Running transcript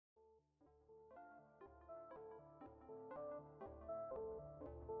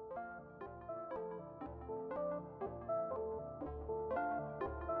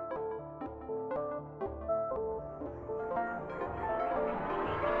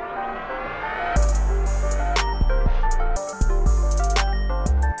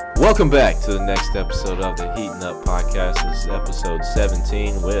Welcome back to the next episode of the Heating Up Podcast. This is episode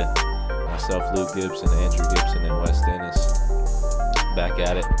 17 with myself, Luke Gibson, Andrew Gibson, and Wes Dennis. Back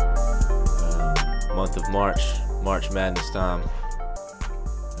at it. Month of March Madness time.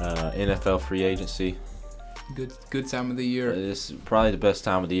 NFL free agency. Good time of the year. It's probably the best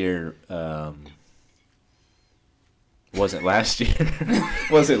time of the year. Wasn't last year.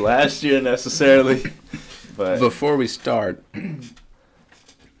 Wasn't last year necessarily. But before we start,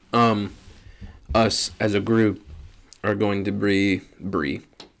 us as a group are going to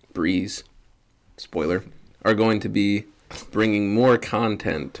are going to be bringing more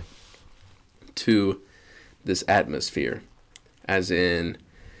content to this atmosphere, as in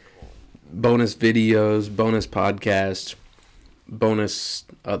bonus videos, bonus podcasts, bonus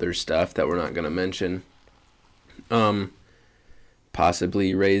other stuff that we're not going to mention.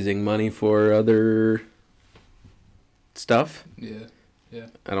 Possibly raising money for other stuff. Yeah.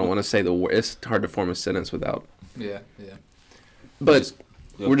 I don't want to say the word. It's hard to form a sentence without. Yeah. But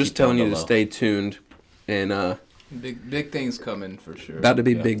we're just telling you to stay tuned, and big things coming for sure. about to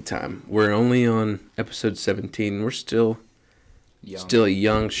be big time. We're only on episode 17. We're still a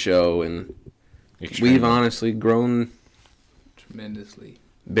young show, and we've honestly grown tremendously,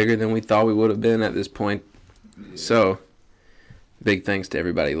 bigger than we thought we would have been at this point. Yeah. So, big thanks to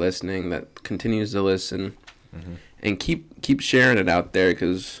everybody listening that continues to listen. Mm-hmm. And keep sharing it out there,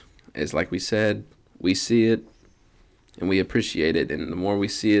 because it's like we said, we see it and we appreciate it. And the more we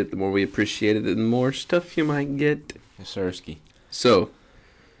see it, the more we appreciate it, and the more stuff you might get. Yes, sirski. So,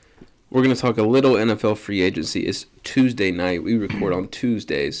 we're going to talk a little NFL free agency. It's Tuesday night. We record on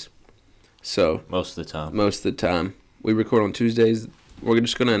Tuesdays. So Most of the time. We record on Tuesdays. We're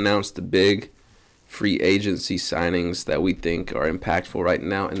just going to announce the big free agency signings that we think are impactful right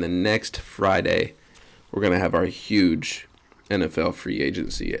now. And the next Friday, we're going to have our huge NFL free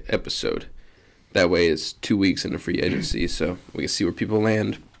agency episode. That way it's 2 weeks into free agency, so we can see where people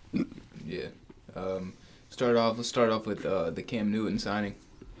land. Yeah. Let's start off with the Cam Newton signing.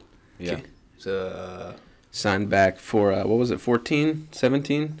 Yeah. So, signed back for, what was it, 14,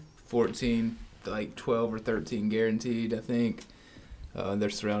 17? 14, like 12 or 13 guaranteed, I think. They're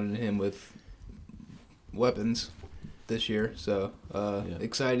surrounding him with weapons this year, so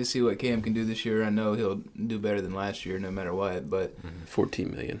excited to see what Cam can do this year. I know he'll do better than last year no matter what, but $14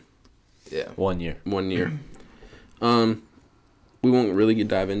 million. Yeah. 1 year. We won't really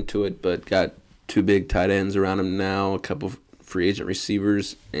dive into it, but got 2 big tight ends around him now, a couple free agent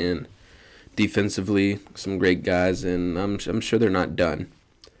receivers, and defensively some great guys, and I'm sure they're not done.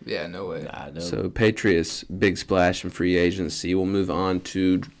 Yeah, no way. No. So Patriots, big splash in free agency. We'll move on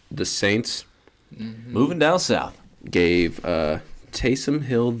to the Saints. Mm-hmm. Moving down south. Gave Taysom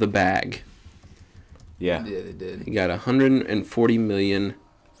Hill the bag. Yeah, they did. He got $140 million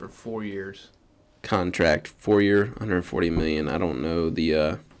for 4 years. Contract, 4-year, $140 million. I don't know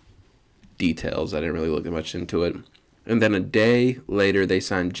the details. I didn't really look much into it. And then a day later, they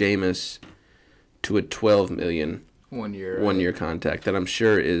signed Jameis to a $12 million 1 year. 1 year contract that I'm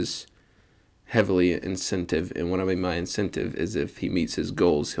sure is heavily incentive. And what I mean by incentive is if he meets his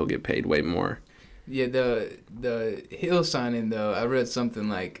goals, he'll get paid way more. Yeah, the Hill signing though, I read something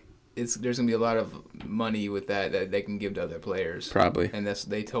like there's gonna be a lot of money with that they can give to other players. Probably. And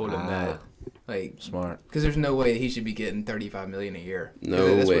they told him that, like, smart. Because there's no way he should be getting $35 million a year.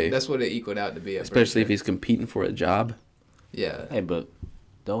 No way. That's what it equaled out to be. Especially if he's competing for a job. Yeah. Hey, but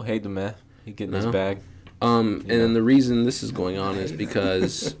don't hate the man. He getting his bag. And then the reason this is going on is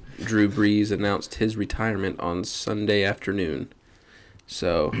because Drew Brees announced his retirement on Sunday afternoon.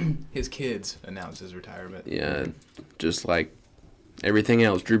 So his kids announced his retirement. Yeah, just like everything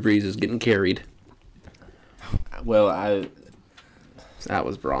else, Drew Brees is getting carried. Well, that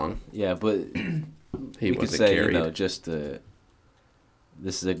was wrong. Yeah, but he we could wasn't say, carried.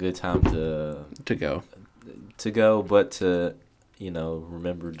 This is a good time to go, but to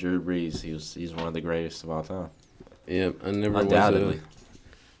remember Drew Brees. He's one of the greatest of all time. Yep, Undoubtedly.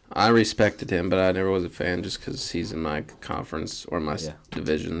 I respected him, but I never was a fan just because he's in my conference or my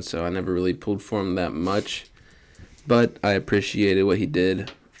division, so I never really pulled for him that much. But I appreciated what he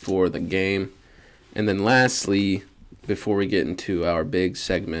did for the game. And then lastly, before we get into our big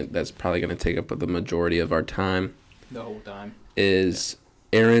segment that's probably going to take up the majority of our time, the whole time, is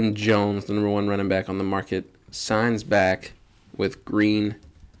Aaron Jones, the number 1 running back on the market, signs back with Green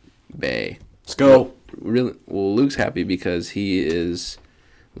Bay. Let's go. Well, Luke's happy because he is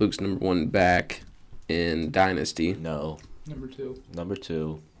Luke's number 1 back in Dynasty. No. Number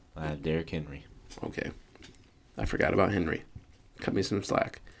 2. I have Derrick Henry. Okay. I forgot about Henry. Cut me some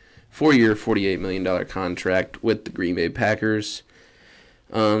slack. 4-year, $48 million contract with the Green Bay Packers.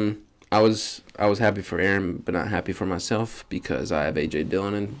 I was happy for Aaron, but not happy for myself because I have A.J.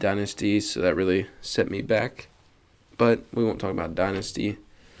 Dillon in Dynasty, so that really set me back. But we won't talk about Dynasty.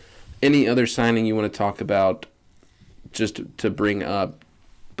 Any other signing you want to talk about just to bring up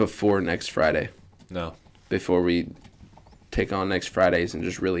before next Friday? No. Before we take on next Fridays and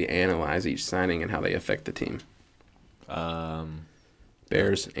just really analyze each signing and how they affect the team.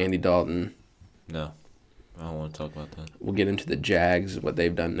 Bears, Andy Dalton. No. I don't want to talk about that. We'll get into the Jags, what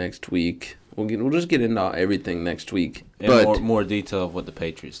they've done next week. We'll just get into everything next week. And but more detail of what the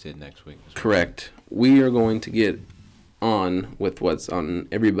Patriots did next week. Correct. We are going to get on with what's on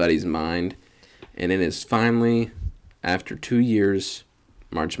everybody's mind, and it is finally, after 2 years,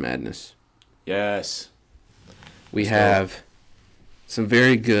 March Madness. Yes. We have some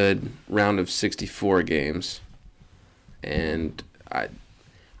very good round of 64 games, and I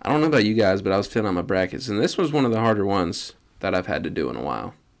don't know about you guys, but I was filling out my brackets, and this was one of the harder ones that I've had to do in a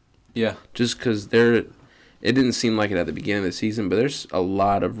while. Yeah. Just because it didn't seem like it at the beginning of the season, but there's a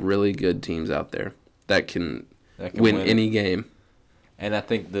lot of really good teams out there that can win any game. And I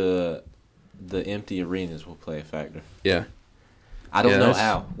think the empty arenas will play a factor. Yeah. I don't know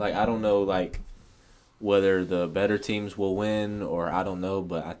how. I don't know, whether the better teams will win or I don't know,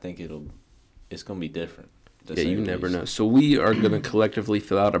 but I think it's going to be different. Yeah, you never know. So we are going to collectively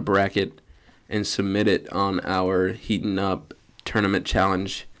fill out a bracket and submit it on our Heating Up Tournament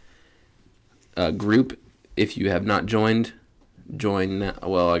Challenge group. If you have not joined, join now.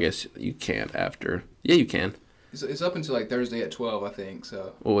 Well, I guess you can't after. Yeah, you can. It's up until Thursday at 12, I think.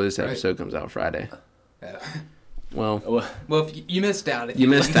 So. Well, this episode comes out Friday. Yeah. Well, if you missed out. You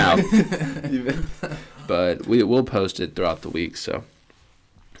missed out. But we'll post it throughout the week, so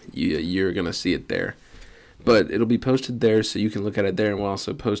you're going to see it there. But it'll be posted there, so you can look at it there, and we'll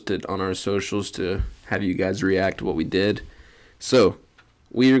also post it on our socials to have you guys react to what we did. So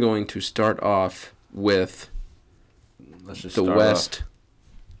we are going to start off with the West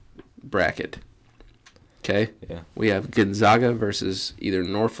bracket. Okay? Yeah. We have Gonzaga versus either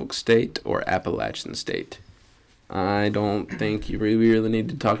Norfolk State or Appalachian State. I don't think we really need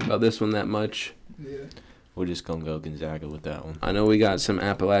to talk about this one that much. Yeah. We're just going to go Gonzaga with that one. I know we got some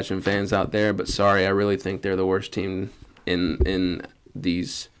Appalachian fans out there, but sorry, I really think they're the worst team in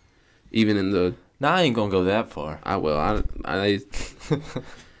these, even in the... No, I ain't going to go that far. I will. I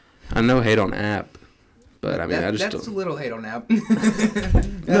know hate on App, but I mean, I just that's don't... a little hate on App.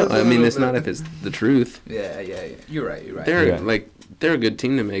 No, I mean, it's not if it's the truth. Yeah. You're right. They're a good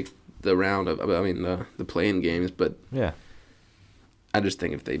team to make the round of, the playing games, but... Yeah. I just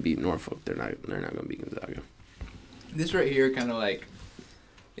think if they beat Norfolk, they're not going to beat Gonzaga. This right here kind of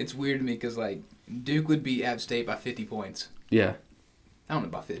it's weird to me because Duke would beat App State by 50 points. Yeah. I don't know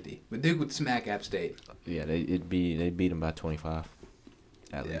about 50, but Duke would smack App State. Yeah, they beat them by 25,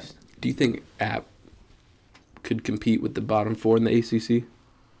 at least. Do you think App could compete with the bottom four in the ACC?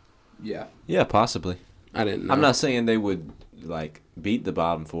 Yeah. Yeah, possibly. I didn't know. I'm not saying they would beat the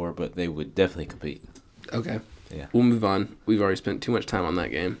bottom four, but they would definitely compete. Okay. Yeah. We'll move on. We've already spent too much time on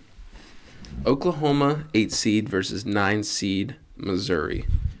that game. Oklahoma 8 seed versus 9 seed Missouri.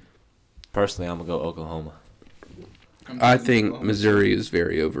 Personally, I'm going to go Oklahoma. I think Missouri is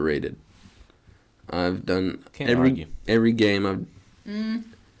very overrated. I've done every game.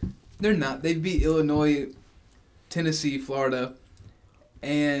 They're not. They beat Illinois, Tennessee, Florida,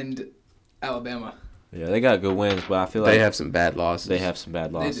 and Alabama. Yeah, they got good wins, but I feel they have some bad losses. They have some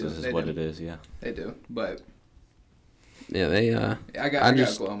bad losses, is what it is. Yeah, they do. But yeah, they. I got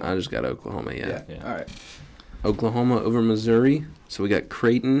Oklahoma. I just got Oklahoma. Yeah. All right. Oklahoma over Missouri. So we got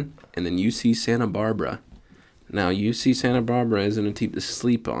Creighton and then UC Santa Barbara. Now UC Santa Barbara isn't a team to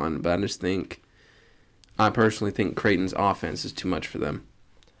sleep on, but I personally think Creighton's offense is too much for them.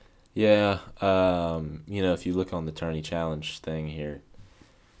 Yeah, if you look on the Tourney Challenge thing here,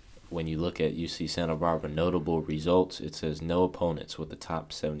 when you look at UC Santa Barbara notable results, it says no opponents with the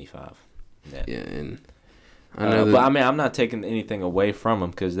top 75 net. Yeah, and I know but I'm not taking anything away from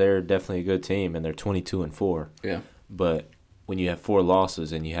them because they're definitely a good team and they're 22-4. Yeah. But when you have 4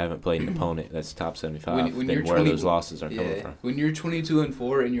 losses and you haven't played an opponent that's top 75, then where those losses are coming from. When you're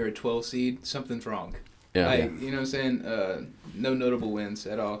 22-4 and you're a 12 seed, something's wrong. Yeah. You know what I'm saying? No notable wins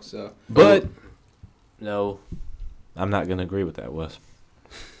at all. So. But no, I'm not going to agree with that, Wes.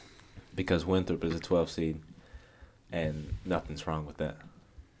 Because Winthrop is a 12 seed, and nothing's wrong with that.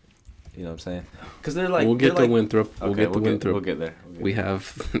 You know what I'm saying? Because they're We'll get to Winthrop. We'll get there. We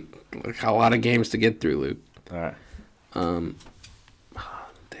have a lot of games to get through, Luke. All right.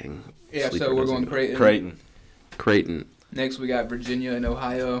 Dang. Yeah, so we're going Creighton. Creighton. Next we got Virginia and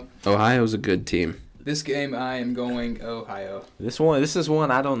Ohio. Ohio's a good team. This game, I am going Ohio. This is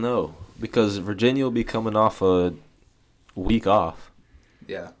one I don't know because Virginia will be coming off a week off.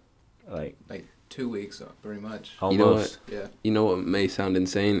 Yeah. Like 2 weeks, pretty much. Almost. You know what? Yeah. You know what may sound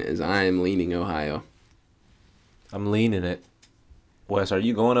insane is I am leaning Ohio. I'm leaning it. Wes, are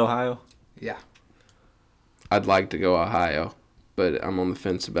you going Ohio? Yeah. I'd like to go Ohio, but I'm on the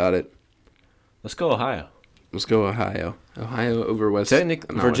fence about it. Let's go Ohio. Let's go Ohio. Ohio over West.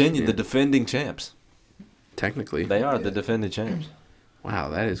 Technically, not Virginia, West the defending champs. Technically. They are the defending champs. Wow,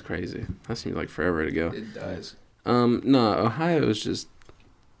 that is crazy. That seems like forever to go. It does. No, Ohio is just.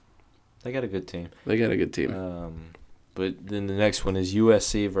 They got a good team. They got a good team. But then the next one is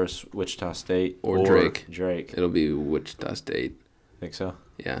USC versus Wichita State Or Drake. Drake. It'll be Wichita State. Think so?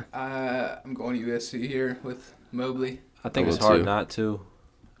 Yeah. I'm going to USC here with Mobley. I think I it's will hard too. not to.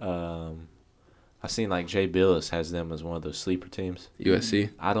 I've seen like Jay Billis has them as one of those sleeper teams. USC.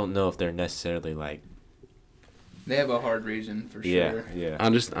 I don't know if they're necessarily like. They have a hard region for Yeah, sure. yeah.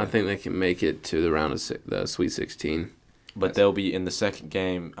 I think they can make it to the round of the Sweet 16. But they'll be in the second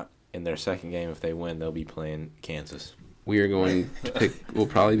game. In their second game, if they win, they'll be playing Kansas. We are going to pick. We'll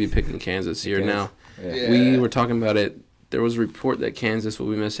probably be picking Kansas here now. Yeah. We were talking about it. There was a report that Kansas will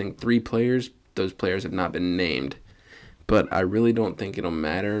be missing 3 players. Those players have not been named. But I really don't think it'll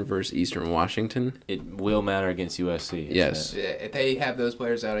matter versus Eastern Washington. It will matter against USC. Yes. Yeah, if they have those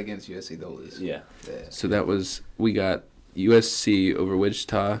players out against USC, they'll lose. Yeah. So we got USC over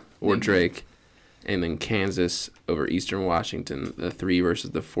Wichita or Drake, and then Kansas over Eastern Washington, the 3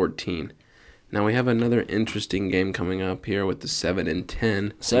 versus the 14. Now we have another interesting game coming up here with the 7 and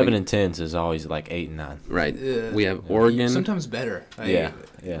 10. 7 and 10s is always like 8 and 9. Right. Yeah. We have Oregon. Sometimes better. Yeah.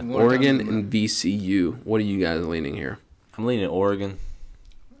 Oregon and VCU. What are you guys leaning here? I'm leaning Oregon.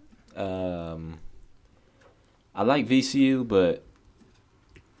 I like VCU, but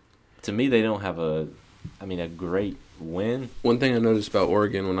to me they don't have a great win. One thing I noticed about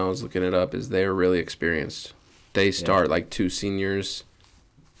Oregon when I was looking it up is they're really experienced. They start like 2 seniors.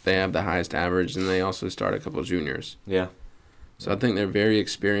 They have the highest average, and they also start a couple juniors. Yeah. So I think they're very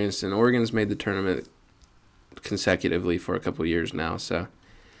experienced, and Oregon's made the tournament consecutively for a couple years now. So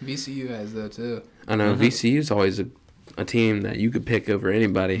VCU has though too. I know VCU is always a team that you could pick over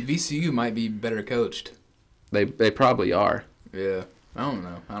anybody. VCU might be better coached. They probably are. Yeah. I don't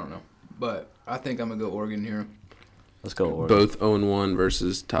know. But I think I'm gonna go Oregon here. Let's go Oregon. Both 0-1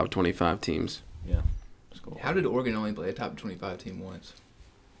 versus top 25 teams. Yeah. Let's go. How did Oregon only play a top 25 team once?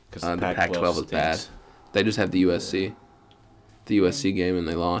 Because The Pac-12 was bad. They just have the USC game, and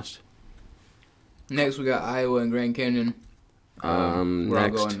they lost. Next, we got Iowa and Grand Canyon. We're all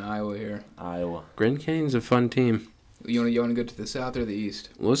Next, going Iowa here. Iowa. Grand Canyon's a fun team. You want to go to the south or the east?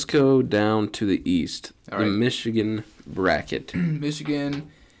 Let's go down to the east. All the right. Michigan bracket.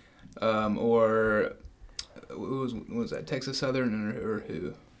 Michigan, or what was that? Texas Southern or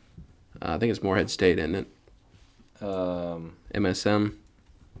who? I think it's Morehead State, isn't it? MSM.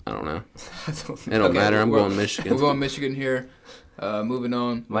 I don't know. It don't matter. I'm going Michigan. We're going Michigan here. Moving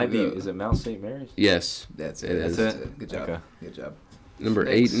on. Might be. Is it Mount St. Mary's? Yes. That's It it. is. That's it. Good job. Okay. Good job. Number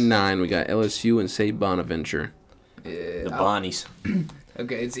Next. 8 and 9, we got LSU and St. Bonaventure. Yeah, The Bonnies.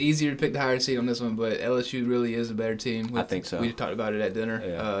 Okay, it's easier to pick the higher seed on this one, but LSU really is a better team. I think so. We talked about it at dinner.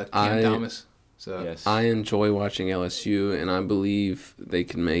 Yeah. Cam Thomas. So Yes. I enjoy watching LSU, and I believe they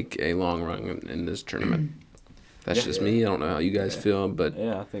can make a long run in this tournament. That's Yeah. just me. I don't know how you guys feel, but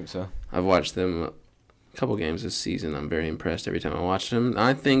Yeah, I think so. I've watched them a couple games this season. I'm very impressed every time I watch them.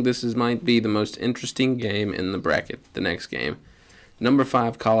 I think this might be the most interesting game in the bracket, the next game. Number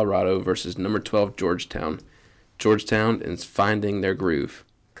 5, Colorado versus number 12, Georgetown. Georgetown is finding their groove.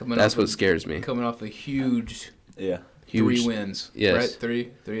 That's what scares me. Coming off a huge Yeah. 3 wins. Yes. Right?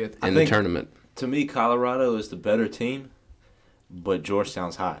 Three. In the tournament. To me, Colorado is the better team, but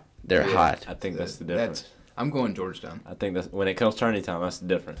Georgetown's hot. They're Yeah. hot. I think that's the difference. I'm going Georgetown. I think that's when it comes tourney time. That's the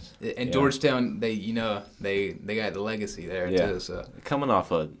difference. And Yeah. Georgetown, they got the legacy there Yeah. too. So Coming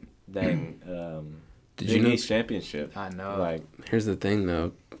off a dang Did Big you know? East championship. I know. Like Here's the thing,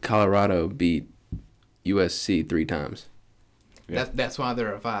 though. Colorado beat USC 3 times. Yeah. That's why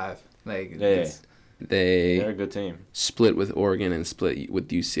they're a 5. Like Yeah. it's- They they're a good team. split with Oregon and split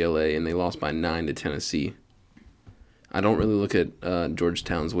with UCLA, and they lost by 9 to Tennessee. I don't really look at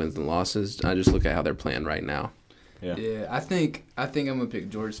Georgetown's wins and losses. I just look at how they're playing right now. Yeah. Yeah, I think I'm gonna pick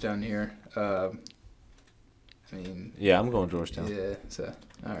Georgetown here. Yeah, I'm going Georgetown. Yeah. So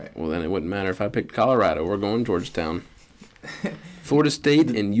all right. Well, then it wouldn't matter if I picked Colorado. We're going Georgetown. Florida State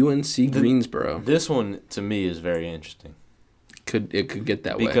and UNC Greensboro. This one to me is very interesting It could get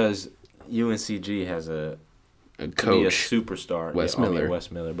that way. because UNCG has a a to coach. be a superstar. Wes yeah, Miller.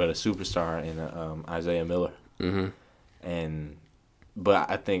 Wes Miller, but a superstar in Isaiah Miller. Mm-hmm. But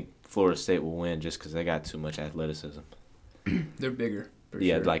I think Florida State will win just because they got too much athleticism. They're bigger.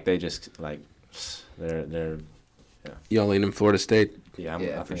 Yeah, sure. like they just they're. Yeah. Y'all leaning Florida State? Yeah,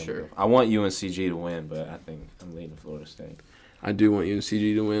 I for think sure. I want UNCG to win, but I think I'm leaning Florida State. I do want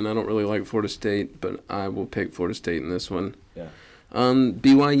UNCG to win. I don't really like Florida State, but I will pick Florida State in this one. Yeah.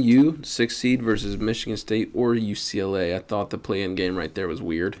 BYU, 6th seed versus Michigan State or UCLA. I thought the play-in game right there was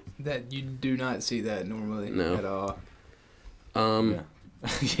weird. That you do not see that normally at all. Yeah.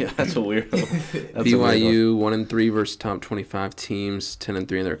 Yeah, that's a weird one. BYU 1-3 versus top 25 teams,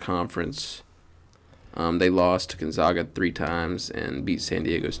 10-3 in their conference. They lost to Gonzaga 3 times and beat San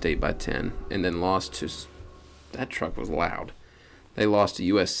Diego State by 10, and then lost to. That truck was loud. They lost to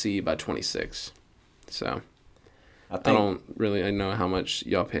USC by 26. So I don't really know how much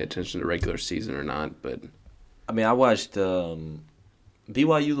y'all pay attention to regular season or not, but I mean, I watched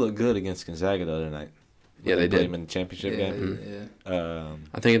BYU look good against Gonzaga the other night. Yeah, they did. Them in the championship game. Yeah.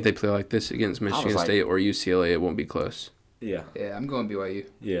 I think if they play like this against Michigan State or UCLA, it won't be close. Yeah. Yeah, I'm going BYU.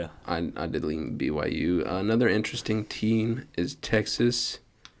 Yeah. I did lean BYU. Another interesting team is Texas.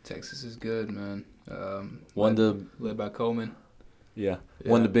 Texas is good, man. Led by Coleman. Yeah.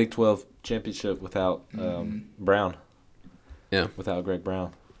 Won the Big 12 championship without Brown. Yeah. Without Greg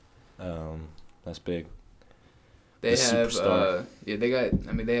Brown. That's big. They have superstar.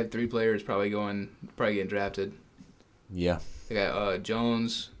 they have 3 players probably getting drafted. Yeah. They got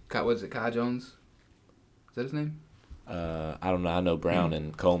Jones. What is it? Kai Jones? Is that his name? I don't know. I know Brown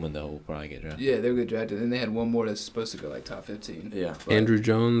and Coleman though will probably get drafted. Yeah, they'll get drafted. And they had one more that's supposed to go like top 15. Yeah. But Andrew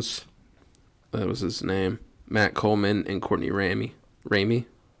Jones. That was his name. Matt Coleman and Courtney Ramey.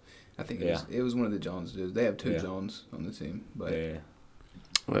 I think it was one of the Jones dudes. They have 2 Jones on the team. But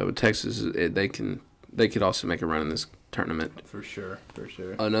Well, with Texas, they could also make a run in this tournament. For sure.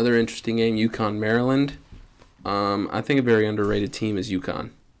 Another interesting game, UConn, Maryland. I think a very underrated team is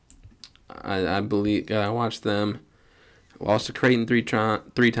UConn. I believe I watched them. Lost to Creighton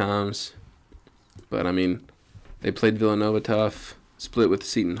 3 times. But, I mean, they played Villanova tough, split with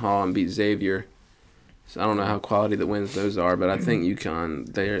Seton Hall, and beat Xavier. So I don't know how quality the wins those are, but I think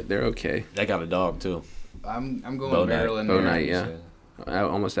UConn, they're okay. They got a dog, too. I'm going Maryland. Bo Knight, yeah.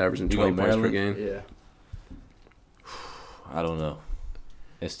 Almost averaging 20 points per game. Yeah. I don't know.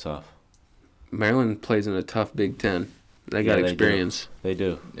 It's tough. Maryland plays in a tough Big Ten. They got experience. They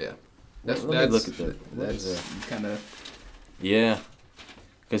do. Yeah. Let me look at that. That's kind of... Yeah.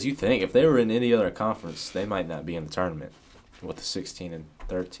 Because you think if they were in any other conference, they might not be in the tournament with a 16-13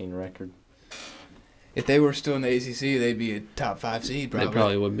 record. If they were still in the ACC, they'd be a top 5 seed probably. They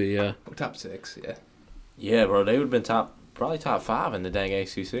probably would be, yeah. Or top 6, yeah. Yeah, bro. They would have been probably top 5 in the dang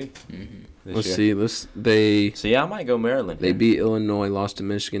ACC. Mm-hmm. Let's see. So, yeah, I might go Maryland. They beat Illinois, lost to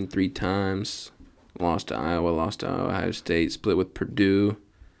Michigan 3 times, lost to Iowa, lost to Ohio State, split with Purdue,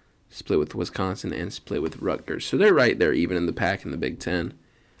 split with Wisconsin, and split with Rutgers. So they're right there, even in the pack in the Big Ten.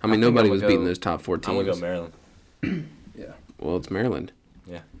 I mean, nobody was beating those top 4 teams. I'm going to go Maryland. Yeah. Well, it's Maryland.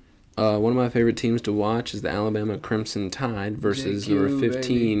 Yeah. One of my favorite teams to watch is the Alabama Crimson Tide versus number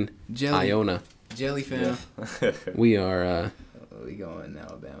 15, Iona. Jelly fam. Yeah. We are we going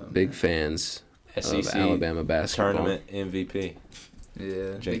Alabama. big fans of Alabama basketball. Tournament MVP.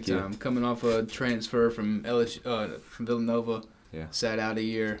 Yeah, big time. Coming off a transfer from from Villanova. Yeah. Sat out a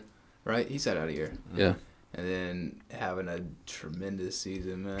year, right? He sat out a year. Yeah. And then having a tremendous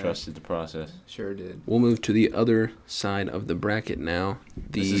season, man. Trusted the process. Sure did. We'll move to the other side of the bracket now.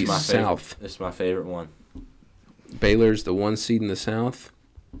 The South. This is my favorite one. Baylor's the 1 seed in the South.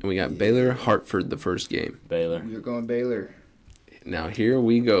 And we got Baylor, Hartford the first game. Baylor. You're going Baylor. Now here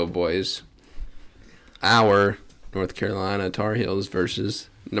we go, boys. Our North Carolina Tar Heels versus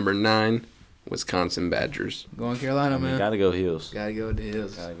number 9 Wisconsin Badgers. Going Carolina, man. Gotta go Heels. Gotta go to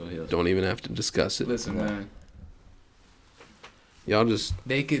Heels. Don't even have to discuss it. Listen, man. Y'all just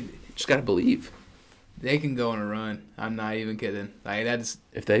gotta believe. They can go on a run. I'm not even kidding. Like that's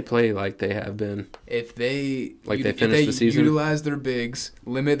if they play like they have been. If they finish the season, utilize their bigs,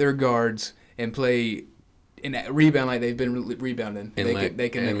 limit their guards, and play and rebound like they've been rebounding, they can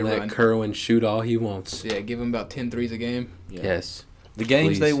make a run. Let Kerwin shoot all he wants. Yeah, give him about 10 threes a game. Yeah. Yes. The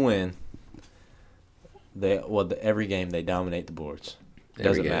games they win. Every game they dominate the boards.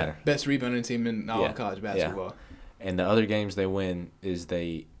 Doesn't matter. Best rebounding team in all of college basketball. Yeah. And the other games they win is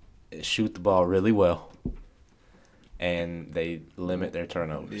they shoot the ball really well, and they limit their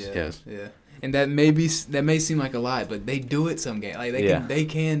turnovers. Yeah. Yes. Yeah. And that may seem like a lot, but they do it some games. Like they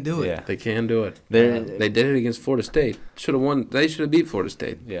can do it. Yeah. They can do it. They did it against Florida State. Should have won. They should have beat Florida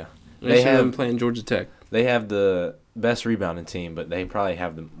State. Yeah. They have them playing Georgia Tech. They have the best rebounding team, but they probably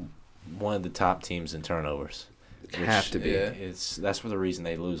have one of the top teams in turnovers. Have to be. Yeah. That's for the reason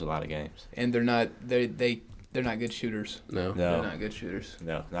they lose a lot of games. And they're not good shooters. No, they're not good shooters.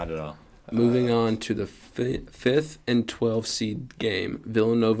 No, not at all. Moving on to the 5th and 12th seed game,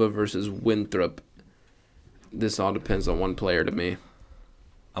 Villanova versus Winthrop. This all depends on one player to me.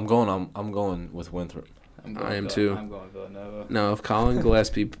 I'm going with Winthrop. I am too. I'm going Villanova. Now, if Colin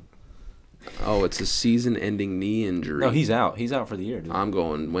Gillespie, it's a season-ending knee injury. No, he's out. He's out for the year, dude. I'm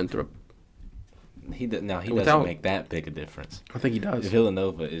going Winthrop. He doesn't make that big a difference. I think he does.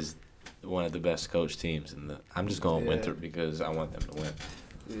 Villanova is one of the best coached teams I'm just going Winthrop because I want them to win.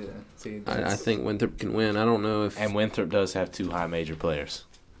 Yeah, see, I think Winthrop can win. I don't know if. And Winthrop does have 2 high major players.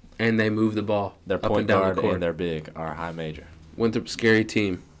 And they move the ball. Their up point and down guard the court. and their big are high major. Winthrop, scary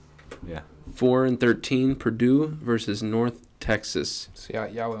team. Yeah. 4-13 Purdue versus North Texas. So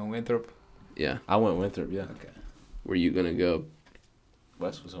y'all went Winthrop. Yeah. I went Winthrop. Yeah. Okay. Where you gonna go?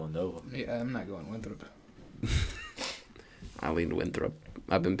 Wes was on Nova. Yeah, I'm not going Winthrop. I lean Winthrop.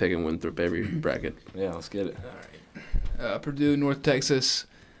 I've been picking Winthrop every bracket. Yeah, let's get it. All right. Purdue, North Texas.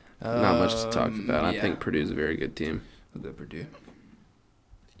 Not much to talk about. Yeah. I think Purdue's a very good team. We'll go Purdue.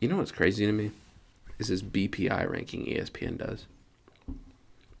 You know what's crazy to me? Is this BPI ranking ESPN does.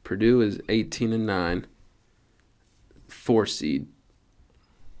 Purdue is 18-9, 4 seed,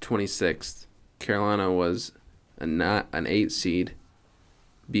 26th. Carolina was an 8 seed,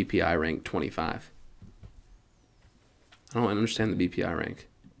 BPI ranked 25. I don't understand the BPI rank.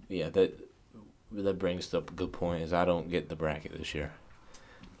 Yeah, that brings up a good point. Is I don't get the bracket this year.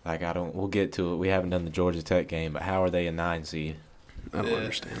 We'll get to it. We haven't done the Georgia Tech game, but how are they a 9 seed? I don't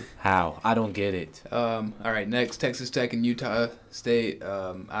understand. How? I don't get it. All right, next Texas Tech and Utah State.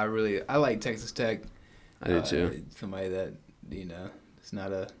 I like Texas Tech. I do too. Somebody that it's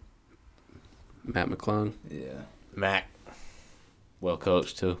not a Matt McClung. yeah. Mac, well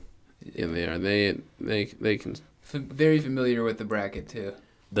coached too. Yeah, they are. They can. Very familiar with the bracket too.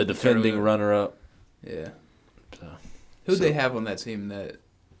 The defending runner-up. Yeah. So, Who'd they have on that team?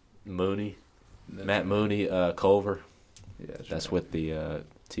 Mooney, Matt Mooney, Culver. Yeah, that's right. with the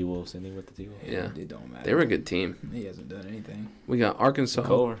T-Wolves. Isn't he with the T-Wolves? Yeah. It don't matter. They were a good team. He hasn't done anything. We got Arkansas.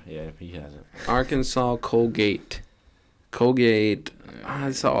 Culver? Yeah, he hasn't. Arkansas, Colgate.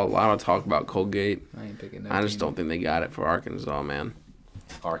 I saw a lot of talk about Colgate. I ain't picking that I just team. don't think they got it for Arkansas, man.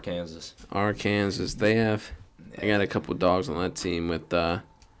 Arkansas. They got a couple dogs on that team with,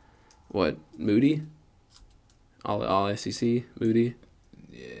 Moody? All SEC, Moody?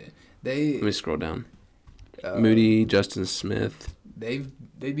 Yeah. Let me scroll down. Moody, Justin Smith. They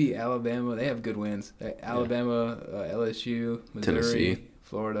beat Alabama. They have good wins. Alabama, LSU, Missouri, Tennessee.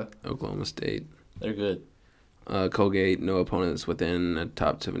 Florida, Oklahoma State. They're good. Colgate, no opponents within a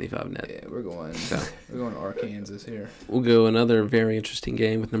top 75 net. Yeah, we're going to Arkansas here. We'll go another very interesting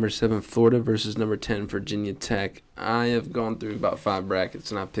game with number 7 Florida versus number 10 Virginia Tech. I have gone through about 5 brackets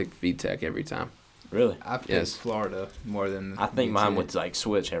and I've picked VTech every time. Really? I picked Florida more than. I think mine would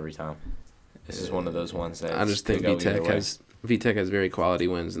switch every time. This is one of those ones that I just think VTech has very quality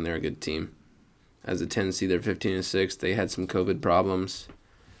wins and they're a good team. As a 10 seed, they're 15-6. They had some COVID problems.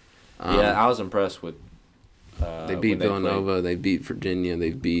 I was impressed with. They beat Villanova. They beat Virginia.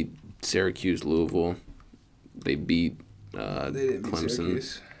 They beat Syracuse, Louisville. They beat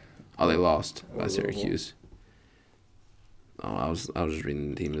Clemson. They lost by Syracuse. Oh, I was just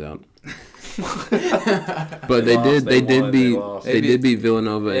reading the teams out. But they did beat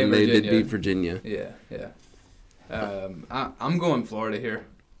Villanova and they did beat Virginia. Yeah. I'm going Florida here.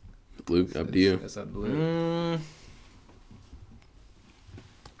 Luke, up to you. That's up to Luke.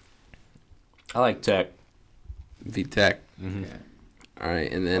 I like Tech. VTech. Mm-hmm. Yeah. All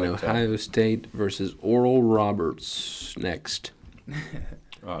right, and then like Ohio State versus Oral Roberts next.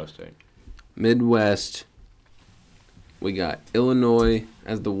 Ohio State. Midwest, we got Illinois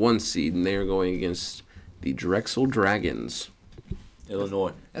as the 1 seed, and they are going against the Drexel Dragons.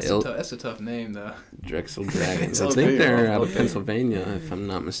 Illinois. That's a tough name, though. Drexel Dragons. I think they're out of Pennsylvania, if I'm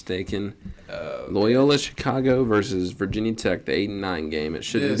not mistaken. Loyola Chicago versus Virginia Tech, the 8-9 game. It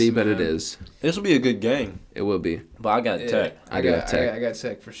shouldn't be, but it is. This will be a good game. It will be. But I got Tech. I got Tech. I got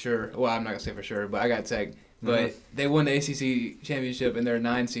Tech for sure. Well, I'm not going to say for sure, but I got Tech. But they won the ACC championship and they're a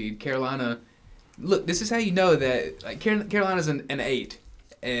 9 seed. Carolina, look, this is how you know that Carolina's an 8,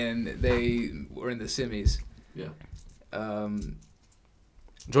 and they were in the semis. Yeah.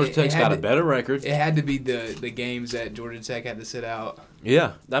 Georgia Tech's got a better record. It had to be the games that Georgia Tech had to sit out.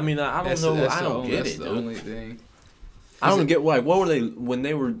 Yeah, I mean, I don't know. I don't get it, That's the only thing. I don't get what were they when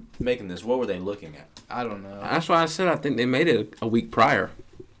they were making this? What were they looking at? I don't know. That's why I said I think they made it a week prior.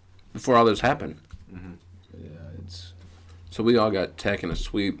 before all this happened. Mm-hmm. Yeah, it's. So we all got Tech in a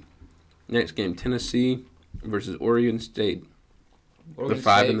sweep. Next game, Tennessee versus Oregon State. Oregon the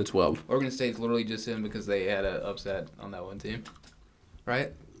 5 State, and the 12. Oregon State's literally just in because they had an upset on that one team,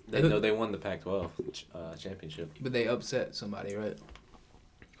 right? They won the Pac-12 championship. But they upset somebody, right?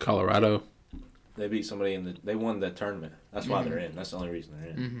 Colorado. They beat somebody they won the tournament. That's why they're in. That's the only reason they're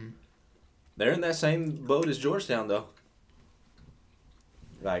in. Mm-hmm. They're in that same boat as Georgetown, though.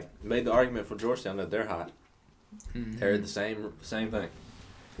 Like, made the argument for Georgetown that they're hot. Mm-hmm. They're the same thing.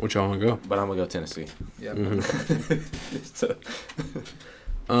 Which y'all want to go? But I'm going to go Tennessee. Yeah.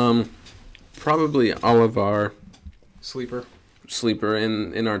 Probably all of our Sleeper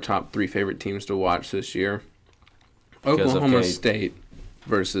in our top 3 favorite teams to watch this year. Because Oklahoma State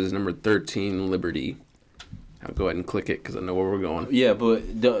versus number 13 Liberty. I'll go ahead and click it because I know where we're going. Yeah,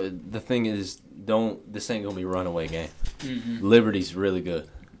 but the thing is, this ain't going to be a runaway game. Mm-hmm. Liberty's really good.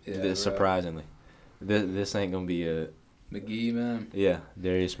 Yeah, surprisingly. This ain't going to be a... McGee, man. Yeah,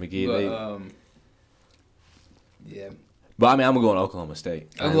 Darius McGee. But, yeah. But, I mean, I'm going to go on Oklahoma State.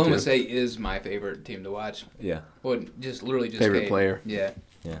 Oklahoma State is my favorite team to watch. Yeah. Well, literally just favorite player. Yeah.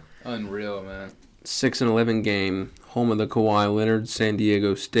 Yeah. Unreal, man. 6-11 game, home of the Kawhi Leonard, San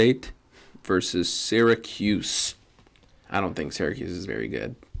Diego State versus Syracuse. I don't think Syracuse is very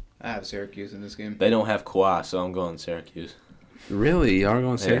good. I have Syracuse in this game. They don't have Kawhi, so I'm going Syracuse. Really? Y'all are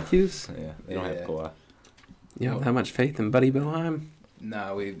going Syracuse? Yeah, they don't have Kawhi. You don't have that much faith in Buddy Boeheim?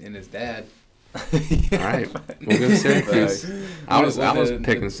 No, and his dad. All right, we'll go Syracuse. I was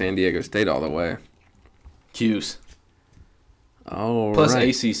picking San Diego State all the way. Cuse. Oh, Plus right.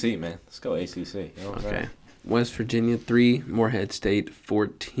 ACC, man. Let's go ACC. You know what I'm Okay. saying? West Virginia 3, Morehead State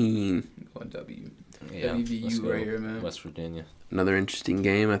 14. Going W. Yeah, let's WVU go right here, man. West Virginia. Another interesting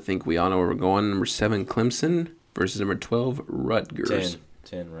game. I think we all know where we're going. Number 7, Clemson versus number 12, Rutgers.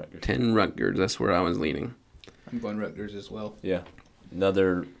 10 Rutgers. 10 Rutgers. That's where I was leaning. I'm going Rutgers as well. Yeah.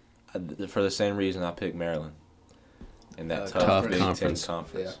 Another, for the same reason I picked Maryland. In that tough Big conference. 10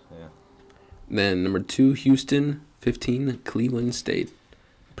 conference. Yeah. Then number 2, Houston. 15, Cleveland State.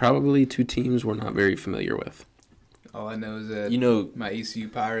 Probably 2 teams we're not very familiar with. All I know is that my ECU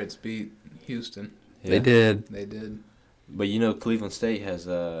Pirates beat Houston. Yeah. They did. They did. But Cleveland State has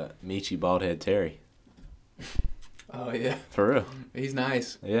Michi Baldhead Terry. Oh, yeah. For real. He's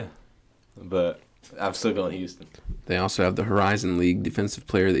nice. Yeah. But I'm still going Houston. They also have the Horizon League Defensive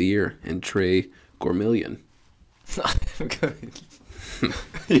Player of the Year and Trey Gormillion.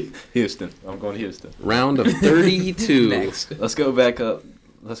 Houston. I'm going Houston. Round of 32. Next. Let's go back up.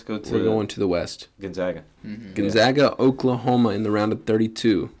 Let's go to... We're going to the West. Gonzaga. Mm-hmm. Gonzaga, Oklahoma in the round of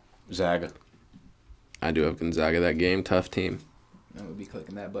 32. Zaga. I do have Gonzaga that game. Tough team. I'm going to be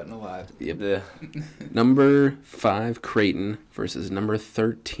clicking that button a lot. Yep. Yeah. Number 5, Creighton versus number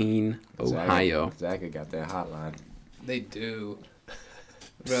 13, Ohio. Gonzaga got that hotline. They do.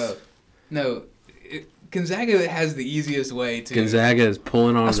 Bro. No. Gonzaga has the easiest way to... Gonzaga is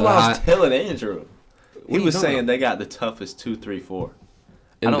pulling on That's the what I hot... was telling Andrew. He was saying about? they got the toughest 2, 3, 4.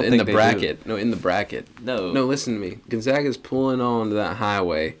 In the bracket. Do. No, in the bracket. No, listen to me. Gonzaga's pulling on to that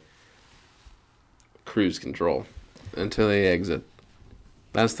highway. Cruise control. Until they exit.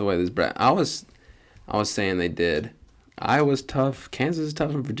 That's the way this bracket... I was saying they did. Iowa's tough. Kansas is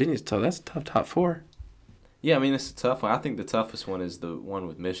tough. And Virginia's tough. That's a tough top 4. Yeah, I mean, it's a tough one. I think the toughest one is the one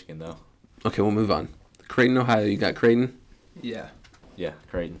with Michigan, though. Okay, we'll move on. Creighton, Ohio. You got Creighton? Yeah. Yeah,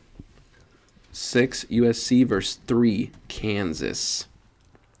 Creighton. 6, USC versus 3, Kansas.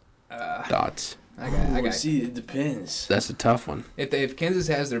 Dots. I got. See, it depends. That's a tough one. If Kansas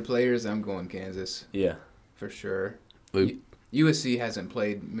has their players, I'm going Kansas. Yeah. For sure. Luke. USC hasn't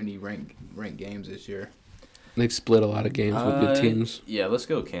played many ranked games this year. They've split a lot of games with good teams. Yeah, let's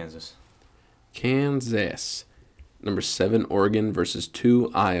go Kansas. Kansas. Number 7, Oregon versus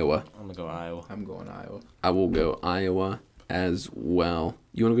 2, Iowa. I'm going to go Iowa. I'm going Iowa. I will go Iowa as well.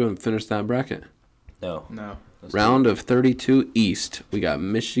 You want to go and finish that bracket? No. Round of 32 East. We got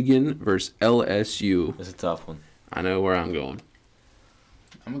Michigan versus LSU. It's a tough one. I know where I'm going.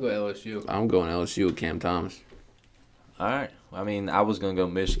 I'm going to go LSU. I'm going LSU with Cam Thomas. All right. I mean, I was going to go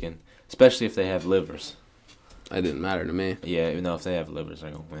Michigan, especially if they have livers. That didn't matter to me. Yeah, if they have livers, they're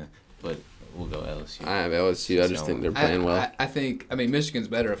going to win. But we'll go LSU. I have LSU. I just think they're playing well. I mean, Michigan's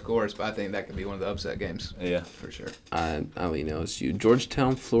better, of course, but I think that could be one of the upset games. Yeah. For sure. I lean LSU.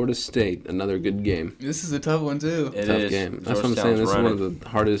 Georgetown, Florida State. Another good game. This is a tough one, too. It Tough is. game. That's what I'm saying. This running. is one of the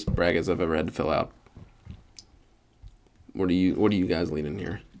hardest brackets I've ever had to fill out. What do you guys leaning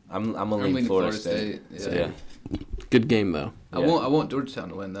here? I'm gonna lean Florida State. Yeah. Good game though. I want Georgetown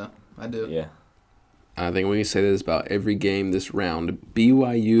to win though. I do. Yeah. I think we can say this about every game this round.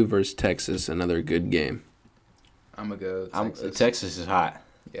 BYU versus Texas, another good game. I'm going to go Texas. Texas is hot.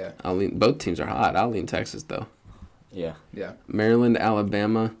 Yeah. Both teams are hot. I'll lean Texas, though. Yeah. Yeah. Maryland,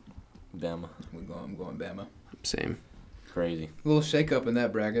 Alabama. Bama. I'm going Bama. Same. Crazy. A little shake-up in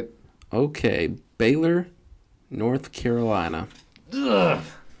that bracket. Okay, Baylor, North Carolina. Ugh.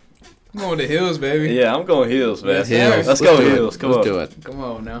 I'm going to Hills, baby. Yeah, I'm going Heels, man. Yes, Let's go Heels. Come on. Let's do it. Come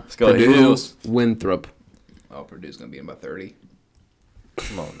on now. Let's go Purdue, Heels. Winthrop. Oh, Purdue's going to be in by 30.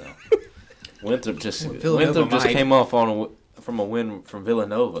 Come on now. Winthrop just Villanova might. came off from a win from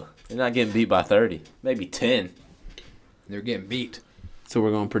Villanova. They're not getting beat by 30, maybe 10. They're getting beat. So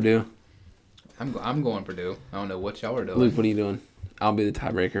we're going Purdue. I'm going Purdue. I don't know what y'all are doing. Luke, what are you doing? I'll be the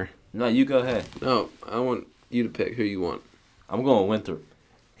tiebreaker. No, you go ahead. No, I want you to pick who you want. I'm going Winthrop.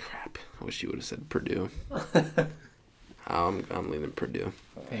 Crap. I wish you would have said Purdue. I'm leaning Purdue.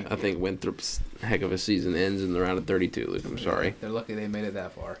 I think Winthrop's heck of a season ends in the round of 32, Luke. I'm sorry. They're lucky they made it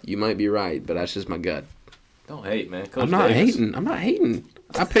that far. You might be right, but that's just my gut. Don't hate, man. Coach I'm not Davis. hating. I'm not hating.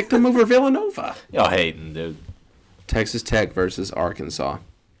 I picked them over Villanova. Y'all hating, dude. Texas Tech versus Arkansas.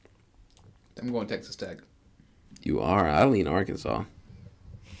 I'm going Texas Tech. You are. I lean Arkansas.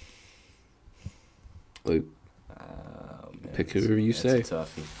 Luke, Man, pick whoever you say. That's a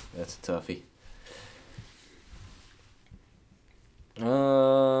toughie. That's a toughie.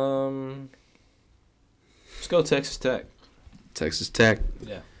 Let's go Texas Tech. Texas Tech.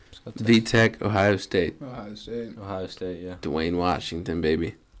 Yeah. Let's go Texas. VTech, Ohio State. Ohio State. Ohio State, yeah. Dwayne Washington,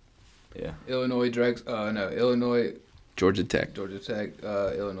 baby. Yeah. Illinois, Georgia Tech. Georgia Tech,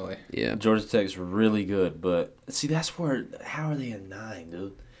 Illinois. Yeah. Georgia Tech's really good, but see, that's where. How are they a 9,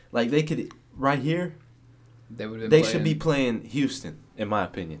 dude? Like they could right here. They Should be playing Houston, in my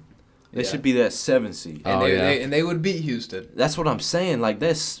opinion. They Yeah. should be that 7 seed. And Oh, they would beat Houston. That's what I'm saying. Like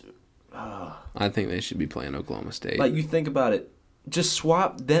this. I think they should be playing Oklahoma State. Like you think about it, just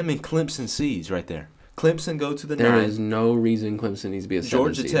swap them and Clemson seeds right there. Clemson go to the there 9. is no reason Clemson needs to be a 7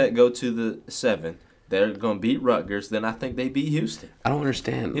 Georgia seed. Tech go to the 7. They're gonna beat Rutgers. Then I think they beat Houston. I don't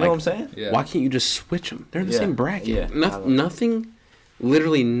understand. You know what I'm saying? Yeah. Why can't you just switch them? They're in the Yeah. same bracket. Yeah. Nothing,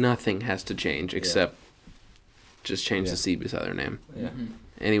 literally nothing has to change except just change the seed beside their name. Yeah. Mhm.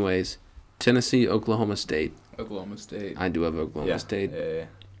 Anyways, Tennessee, Oklahoma State. Oklahoma State. I do have Oklahoma Yeah. State. Yeah.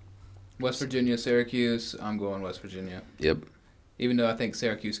 West Virginia, Syracuse. I'm going West Virginia. Yep. Even though I think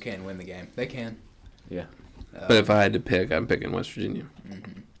Syracuse can win the game. They can. Yeah. But if I had to pick, I'm picking West Virginia.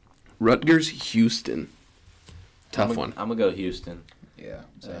 Mhm. Rutgers, Houston. Tough one. I'm gonna go Houston. Yeah.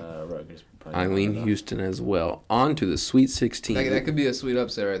 So Rutgers. probably I gonna lean go. Houston as well. On to the Sweet 16. that could be a sweet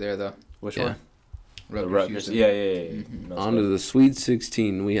upset right there, though. Which Yeah. one? The Rutgers, Rutgers. Houston. Yeah. Mhm. No, On to the Sweet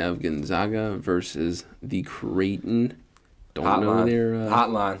 16, we have Gonzaga versus the Creighton. Don't know Hotline. their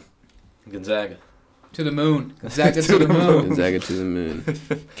Hotline. Gonzaga. To the moon. Gonzaga to the moon. Gonzaga to the moon.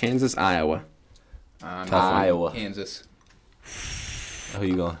 Kansas, Iowa. I'm Tough one. Iowa. Kansas. Who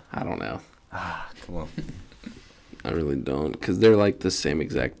you going? I don't know. Come on. I really don't, because they're like the same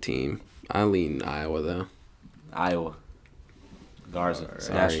exact team. I lean Iowa though. Iowa. Garza. Alright.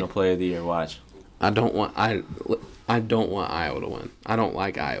 Sorry. National Player of the Year. Watch. I don't want Iowa to win. I don't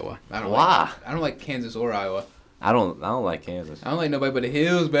like Iowa. I don't Why? I don't like Kansas or Iowa. I don't like Kansas. I don't like nobody but the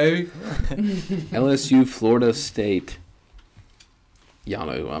Hills, baby. LSU, Florida State. Y'all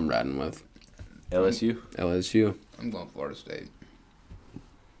know who I'm riding with. LSU. LSU. I'm going Florida State.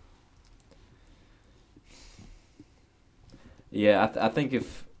 Yeah, I think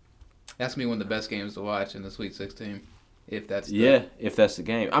if That's gonna be one of the best games to watch in the Sweet 16. If that's if that's the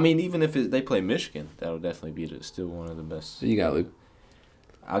game. I mean, even if they play Michigan, that'll definitely be still one of the best. So you got Luke.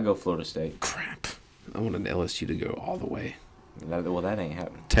 I'll go Florida State. Crap. I wanted LSU to go all the way. That ain't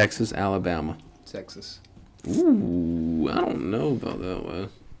happening. Texas, Alabama. Texas. Ooh, I don't know about that one.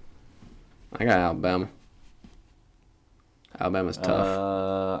 I got Alabama. Alabama's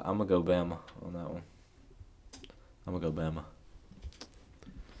tough. I'm gonna go Bama on that one. I'm gonna go Bama.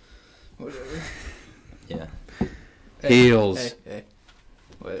 Whatever. Yeah. Heels. Hey.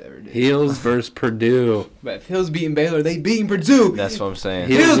 Whatever, dude. Heels versus Purdue. But if Hills beating Baylor, they beating Purdue. That's what I'm saying.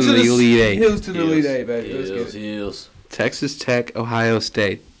 Heels in to the Elite Eight. Hills to the Heels. Elite Eight, baby. Let's Heels, get it. Heels. Texas Tech, Ohio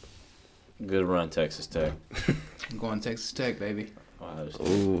State. Good run, Texas Tech. I'm going Texas Tech, baby. Ohio State.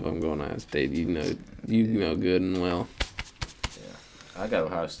 Ooh, I'm going Ohio State. You know good and well. I got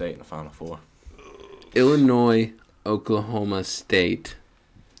Ohio State in the Final Four. Illinois, Oklahoma State.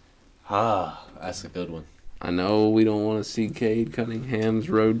 That's a good one. I know we don't want to see Cade Cunningham's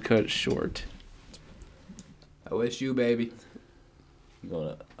road cut short. OSU, baby. You going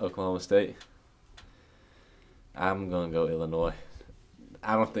to Oklahoma State? I'm going to go Illinois.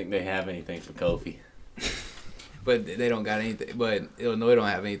 I don't think they have anything for Kofi. But they don't got anything. But Illinois don't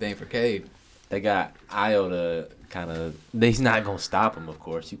have anything for Cade. They got Iota kind of. He's not gonna stop him, of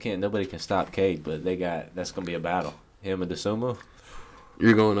course. Nobody can stop Cade, but that's gonna be a battle. Him and DeSumo.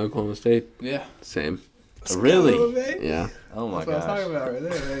 You're going to Oklahoma State? Yeah. Same. Really? Yeah. Oh my gosh. That's what I was talking about right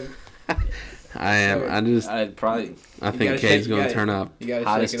there, baby. I am. I think Cade's going to turn up.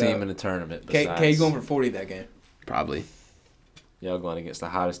 Hottest team in the tournament. Cade's going for 40 that game. Probably. Y'all going against the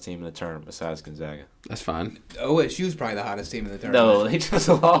hottest team in the tournament besides Gonzaga. That's fine. OSU's probably the hottest team in the tournament. No, they just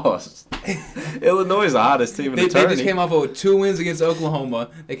lost. Illinois is the hottest team in the tournament. They just came off of 2 wins against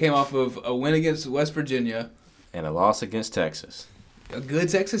Oklahoma. They came off of a win against West Virginia. And a loss against Texas. A good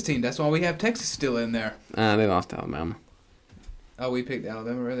Texas team. That's why we have Texas still in there. They lost to Alabama. Oh, we picked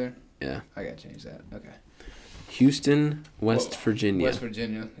Alabama right there? Yeah. I got to change that. Okay. Houston, West Virginia. West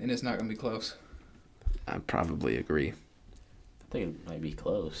Virginia. And it's not going to be close. I probably agree. I think it might be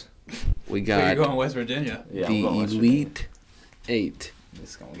close. We got you're going West Virginia. Yeah, the Elite Eight.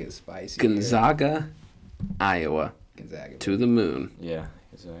 It's going to get spicy. Gonzaga, Iowa. Gonzaga. To the moon. Yeah,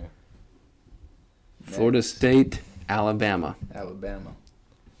 Gonzaga. Florida State, Alabama. Alabama.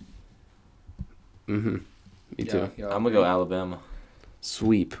 Mm-hmm. Me too. I'm going to go Alabama.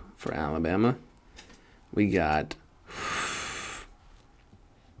 Sweep for Alabama. We got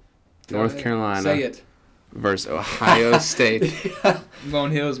North Carolina. Say it. Versus Ohio State. I'm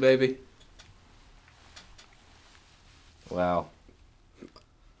going Heels, baby. Wow.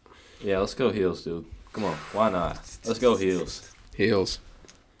 Yeah, let's go Heels, dude. Come on, why not? Let's go Heels. Heels.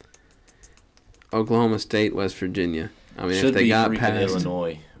 Oklahoma State, West Virginia. I mean, should if they be got past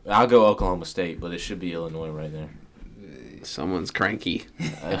Illinois. I'll go Oklahoma State, but it should be Illinois right there. Someone's cranky.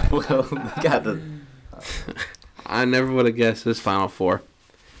 Well, we got the. I never would have guessed this Final Four.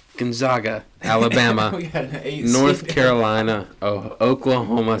 Gonzaga, Alabama, North Carolina,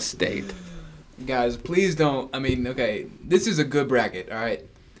 Oklahoma State. Guys, please don't. I mean, okay, this is a good bracket, all right?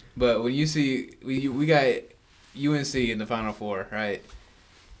 But when you see we got UNC in the Final Four, right?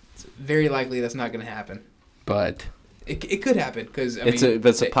 It's very likely that's not going to happen. But it could happen because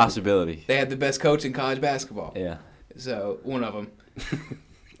it's a possibility. They had the best coach in college basketball. Yeah. So one of them.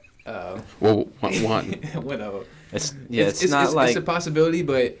 Well, one. One of them. It's a possibility,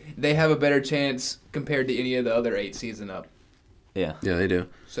 but they have a better chance compared to any of the other 8 seeds and up. Yeah. Yeah, they do.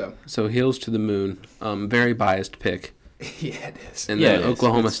 So Heels to the moon. Very biased pick. Yeah, it is. And then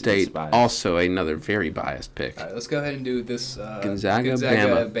Oklahoma State, also another very biased pick. All right, let's go ahead and do this. Gonzaga,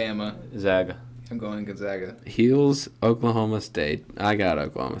 Bama. Gonzaga. I'm going Gonzaga. Heels, Oklahoma State. I got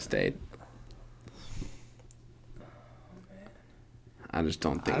Oklahoma State. I just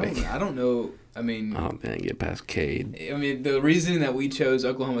don't think I don't know. I mean, I don't think they get past Cade. I mean, the reason that we chose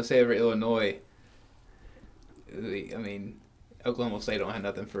Oklahoma State over Illinois, I mean, Oklahoma State don't have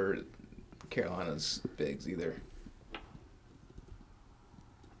nothing for Carolina's bigs either.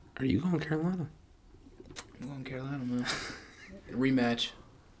 Are you going Carolina? I'm going Carolina, man. Rematch.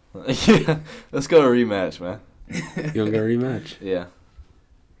 Yeah, let's go a rematch, man. You want to go rematch? Yeah.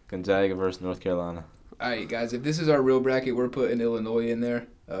 Gonzaga versus North Carolina. All right, guys. If this is our real bracket, we're putting Illinois in there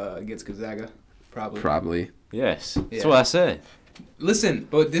against Gonzaga, probably. Probably. Yes. Yeah. That's what I said. Listen,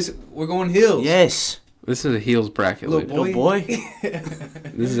 but we're going Heels. Yes. This is a Heels bracket, little boy.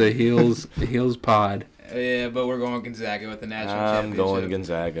 This is a Heels pod. Yeah, but we're going Gonzaga with the national championship. I'm going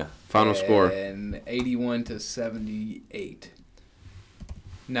Gonzaga. Final score. And 81-78.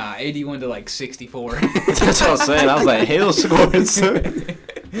 Nah, 81 to like 64. That's what I was saying. I was like, Heels scoring. Submit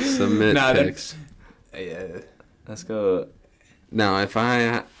picks. Yeah. Let's go. Now, if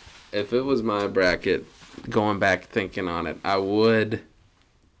it was my bracket, going back thinking on it, I would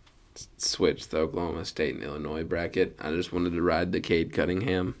switch the Oklahoma State and Illinois bracket. I just wanted to ride the Cade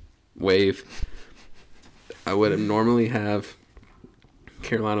Cunningham wave. I would normally have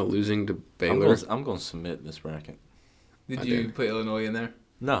Carolina losing to Baylor. I'm going to submit this bracket. Did you put Illinois in there?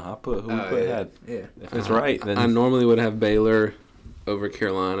 No, I put who we put ahead. Yeah. If it's right, then I normally would have Baylor over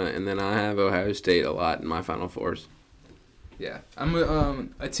Carolina, and then I have Ohio State a lot in my Final Fours. Yeah, I'm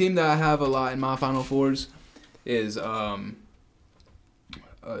a team that I have a lot in my Final Fours is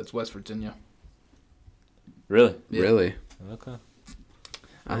it's West Virginia. Really? Yeah. Really? Okay.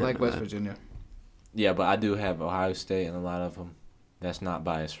 I like West Virginia. Yeah, but I do have Ohio State and a lot of them. That's not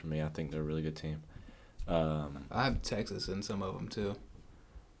biased for me. I think they're a really good team. I have Texas in some of them too.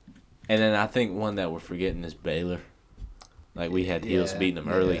 And then I think one that we're forgetting is Baylor. Like, we had Heels beating them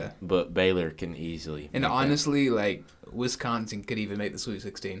early, but Baylor can easily. And honestly, like, Wisconsin could even make the Sweet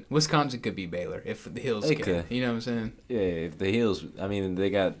 16. Wisconsin could be Baylor if the Heels can. You know what I'm saying? Yeah, if the Heels, I mean, they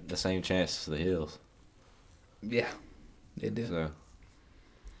got the same chances as the Heels. Yeah, they do. So,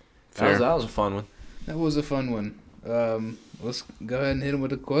 that was a fun one. That was a fun one. Let's go ahead and hit him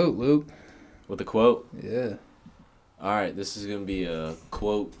with a quote, Luke. With a quote? Yeah. All right, this is going to be a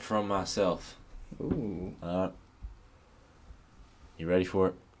quote from myself. Ooh. You ready for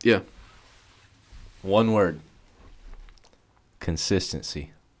it? Yeah. One word.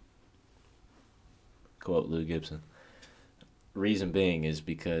 Consistency. Quote Lou Gibson. Reason being is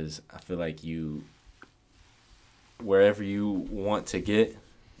because I feel like wherever you want to get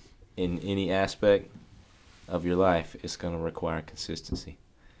in any aspect of your life, it's going to require consistency.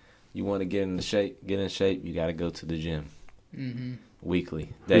 You want to get in shape, you got to go to the gym. Mm-hmm. Weekly,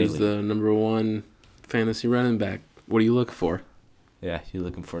 daily. Who's the number one fantasy running back? What do you look for? Yeah, you're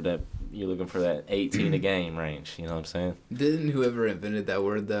looking for that 18 a game range, you know what I'm saying? Didn't whoever invented that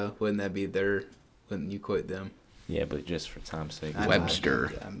word, though, wouldn't you quote them? Yeah, but just for time's sake.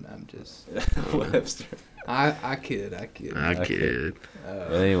 Webster. I'm just... Webster. I kid.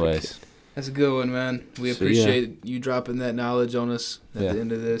 Anyways. That's a good one, man. We appreciate you dropping that knowledge on us at the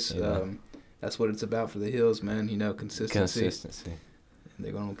end of this. Yeah. That's what it's about for the Hills, man. Consistency. And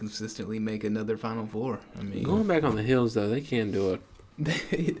they're going to consistently make another Final Four. I mean, going back on the Hills, though, they can do it.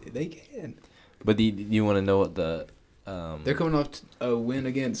 They can. But do you want to know what the... they're coming off a win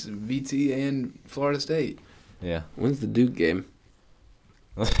against VT and Florida State. Yeah. When's the Duke game?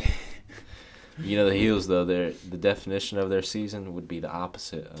 You know, the Heels, though, the definition of their season would be the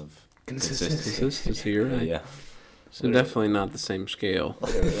opposite of consistency. You're right. Yeah. So definitely not the same scale.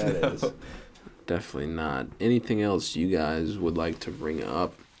 Whatever that is. Definitely not. Anything else you guys would like to bring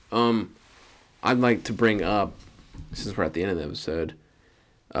up? I'd like to bring up, since we're at the end of the episode,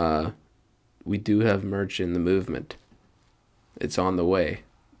 we do have merch in the movement. It's on the way.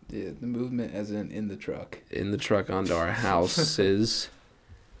 Yeah, the movement as in the truck. In the truck onto our houses.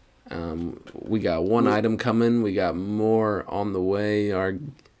 We got one item coming. We got more on the way.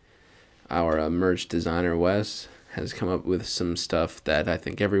 Our merch designer, Wes, has come up with some stuff that I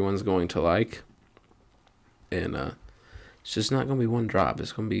think everyone's going to like. And it's just not going to be one drop.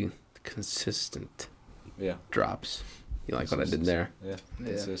 It's going to be consistent drops. You like what I did there? Yeah.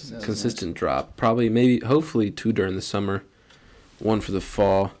 Consistent drop. Probably, maybe, hopefully 2 during the summer. 1 for the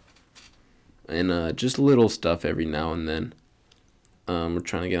fall. And just little stuff every now and then. We're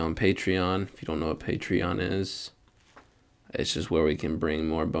trying to get on Patreon. If you don't know what Patreon is, it's just where we can bring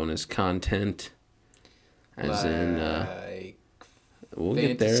more bonus content. As we'll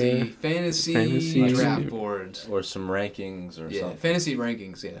get there. Fantasy draft boards. Or some rankings or something. Fantasy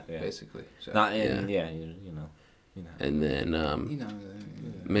rankings, basically. So. Not in, you know. And then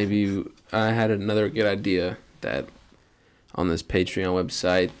maybe I had another good idea that on this Patreon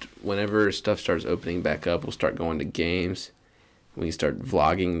website, whenever stuff starts opening back up, we'll start going to games. We can start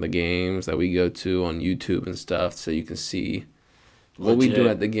vlogging the games that we go to on YouTube and stuff, so you can see what we do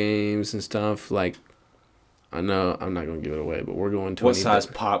at the games and stuff. Like, I know I'm not going to give it away, but we're going to... What size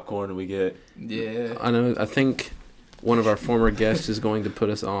popcorn do we get? Yeah. I know. I think one of our former guests is going to put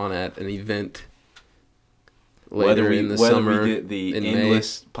us on at an event later in the summer. Whether we get the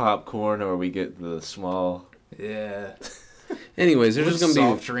endless popcorn or we get the small... Yeah. Anyways, there's just gonna be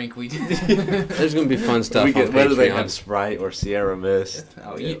soft drink. There's gonna be fun stuff. Whether they have Sprite or Sierra Mist.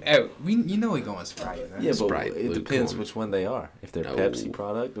 We going Sprite. Right? Yeah, Sprite, but it depends which one they are. If they're Pepsi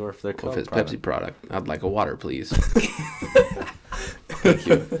product or if they're Coke. If it's product. Pepsi product, I'd like a water, please. Thank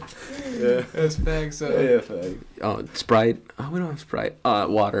you. Yeah, that's facts. Yeah, facts. Oh, Sprite. Oh, we don't have Sprite.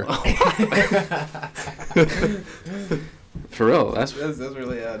 Water. For real, that's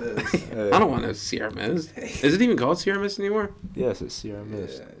really how it is. I don't want no Sierra Mist. Is it even called Sierra Mist anymore? Yes, it's Sierra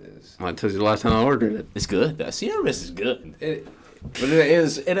Mist. Yeah, it is. Well, I told you the last time I ordered it. It's good. Sierra Mist is good. But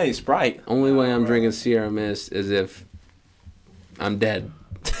it ain't Sprite. Only way I'm drinking Sierra Mist is if I'm dead.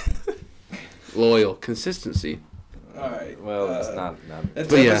 Loyal. Consistency. All right. Well, it's not.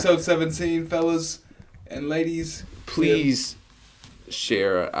 That's episode 17, fellas and ladies. Please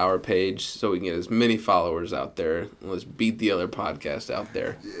share our page so we can get as many followers out there. Let's beat the other podcast out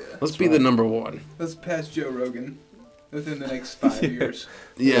there. Yeah, let's be the number one. Let's pass Joe Rogan within the next 5 years.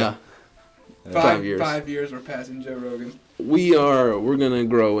 Yeah. 5 years. 5 years we're passing Joe Rogan. We're gonna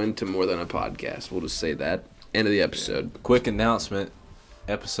grow into more than a podcast. We'll just say that. End of the episode. Quick announcement.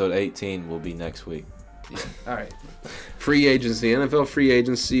 Episode 18 will be next week. Yeah. All right. Free agency, NFL free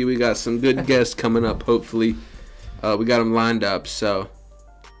agency. We got some good guests coming up, hopefully. We got them lined up, so,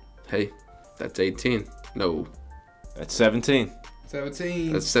 hey, that's 18. No. That's 17.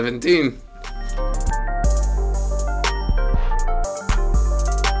 17. That's 17.